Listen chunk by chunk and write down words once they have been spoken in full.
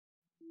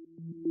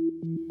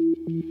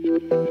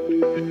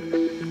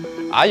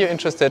Are you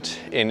interested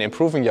in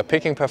improving your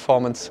picking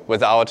performance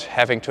without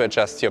having to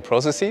adjust your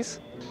processes?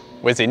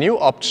 With the new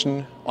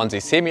option on the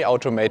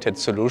semi-automated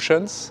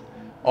solutions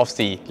of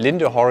the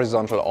Linde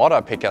horizontal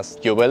order pickers,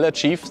 you will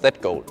achieve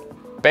that goal.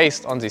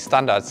 Based on the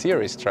standard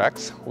series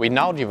tracks, we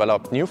now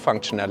develop new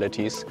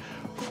functionalities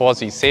for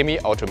the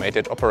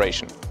semi-automated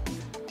operation.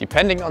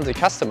 Depending on the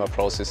customer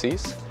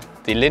processes,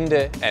 the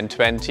Linde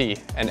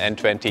N20 and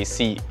N20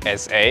 C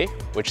SA,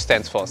 which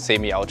stands for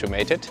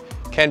semi-automated,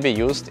 can be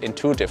used in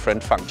two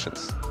different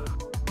functions.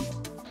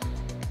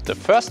 The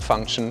first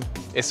function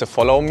is the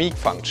follow me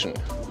function,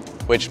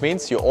 which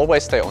means you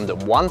always stay on the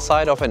one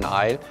side of an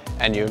aisle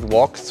and you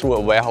walk through a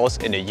warehouse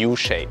in a U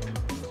shape.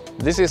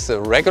 This is a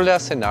regular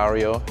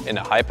scenario in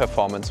a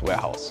high-performance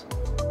warehouse.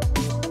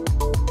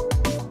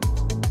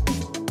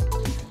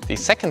 The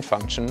second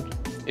function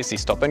is the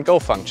stop and go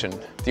function.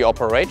 The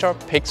operator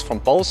picks from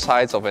both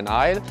sides of an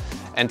aisle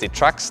and the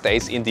truck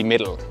stays in the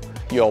middle.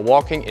 You are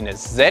walking in a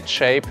Z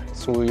shape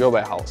through your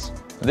warehouse.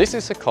 This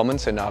is a common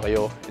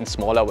scenario in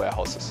smaller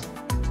warehouses.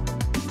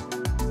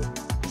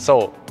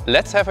 So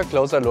let's have a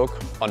closer look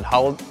on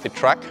how the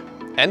truck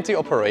and the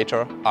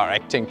operator are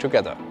acting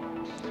together.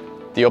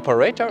 The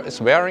operator is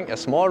wearing a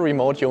small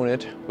remote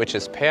unit which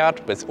is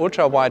paired with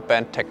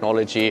ultra-wideband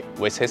technology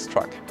with his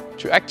truck.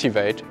 To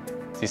activate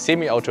the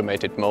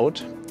semi-automated mode,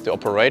 the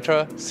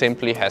operator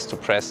simply has to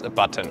press a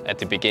button at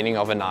the beginning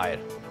of an aisle.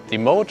 The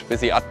mode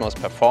with the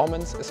utmost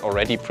performance is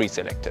already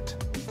pre-selected.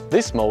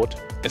 This mode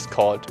is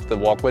called the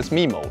Walk With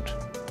Me mode.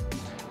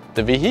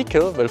 The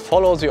vehicle will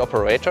follow the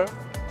operator,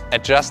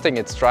 adjusting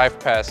its drive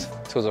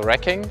path to the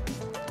racking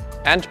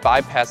and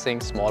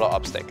bypassing smaller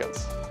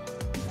obstacles.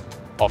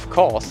 Of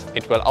course,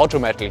 it will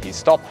automatically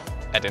stop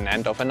at an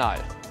end of an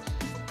aisle.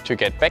 To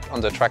get back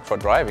on the track for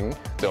driving,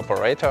 the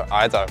operator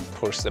either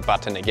pushes the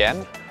button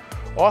again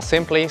or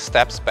simply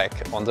steps back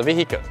on the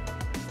vehicle.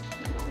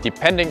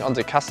 Depending on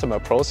the customer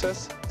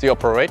process, the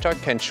operator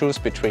can choose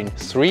between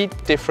 3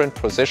 different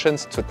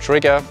positions to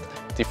trigger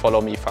the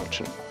follow me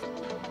function.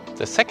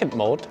 The second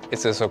mode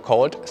is the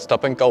so-called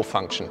stop and go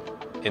function.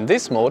 In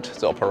this mode,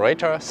 the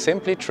operator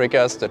simply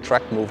triggers the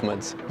truck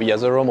movements via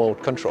the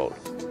remote control.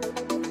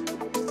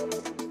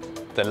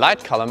 The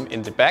light column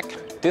in the back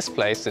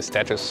displays the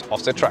status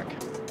of the truck.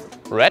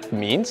 Red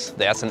means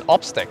there's an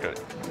obstacle.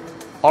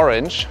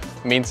 Orange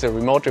means the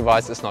remote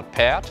device is not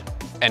paired,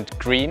 and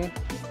green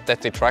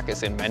that the truck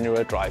is in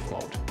manual drive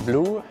mode.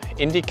 Blue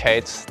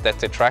indicates that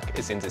the truck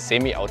is in the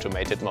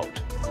semi-automated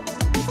mode.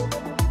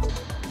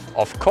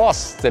 Of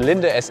course, the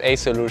Linde SA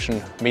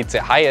solution meets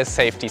the highest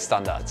safety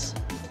standards.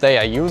 They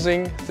are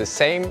using the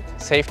same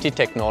safety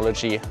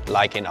technology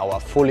like in our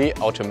fully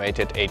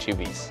automated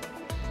AGVs.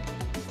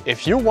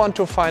 If you want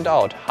to find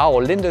out how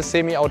Linde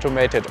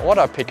semi-automated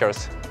order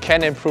pickers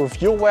can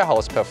improve your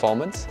warehouse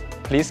performance,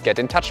 please get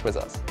in touch with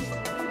us.